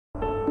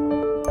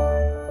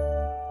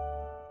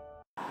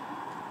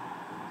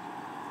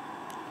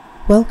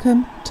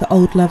Welcome to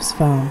Old Loves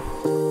Farm,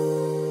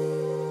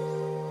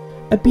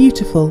 a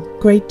beautiful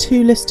Grade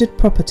 2 listed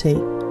property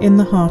in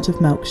the heart of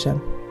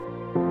Melksham.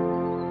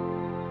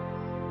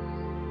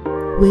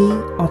 We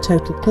are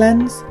Total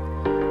Clenz.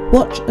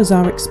 Watch as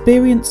our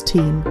experienced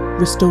team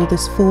restore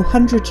this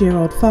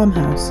 400-year-old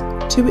farmhouse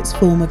to its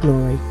former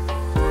glory.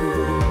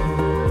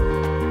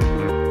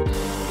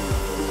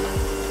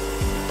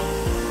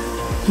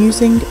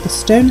 Using the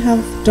Stone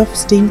Health DOFF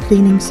steam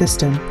cleaning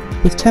system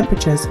with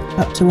temperatures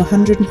up to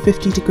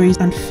 150 degrees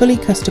and fully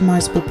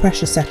customizable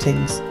pressure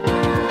settings,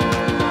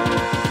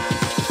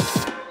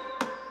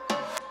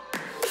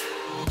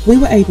 we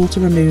were able to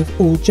remove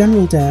all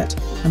general dirt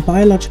and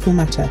biological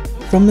matter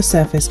from the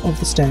surface of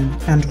the stone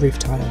and roof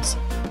tiles.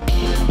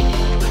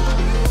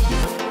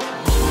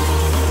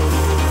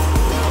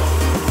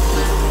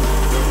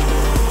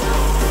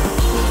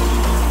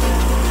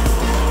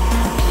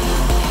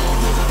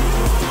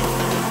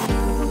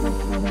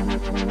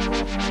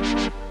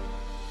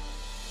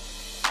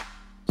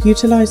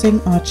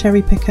 Utilising our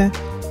cherry picker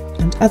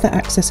and other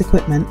access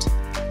equipment,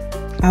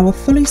 our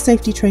fully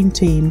safety trained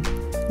team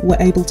were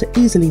able to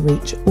easily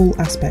reach all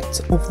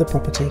aspects of the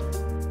property.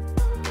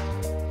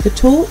 The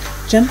TORC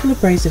gentle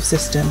abrasive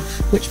system,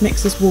 which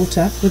mixes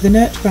water with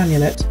inert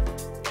granulate,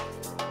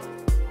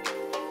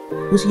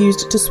 was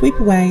used to sweep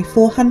away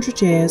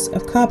 400 years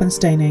of carbon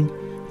staining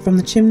from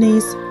the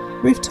chimneys,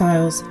 roof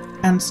tiles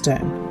and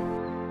stone.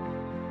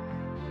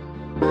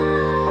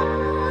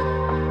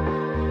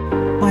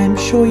 I am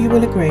sure you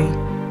will agree,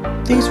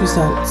 these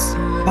results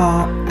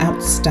are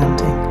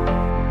outstanding.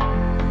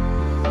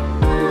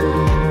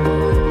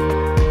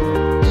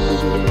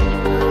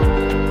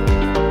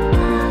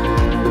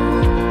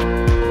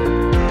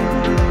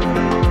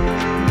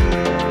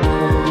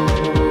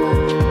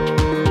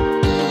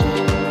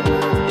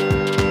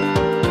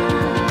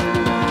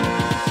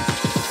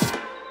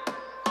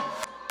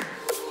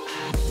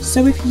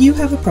 So if you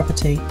have a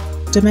property,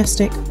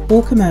 domestic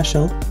or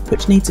commercial,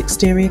 which needs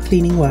exterior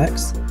cleaning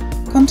works,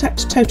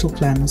 contact Total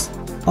Clenz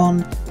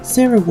on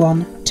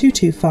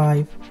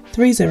 01225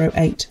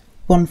 308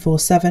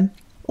 147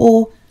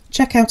 or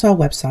check out our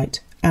website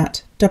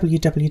at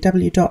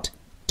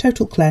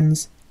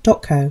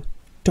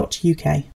www.totalclenz.co.uk.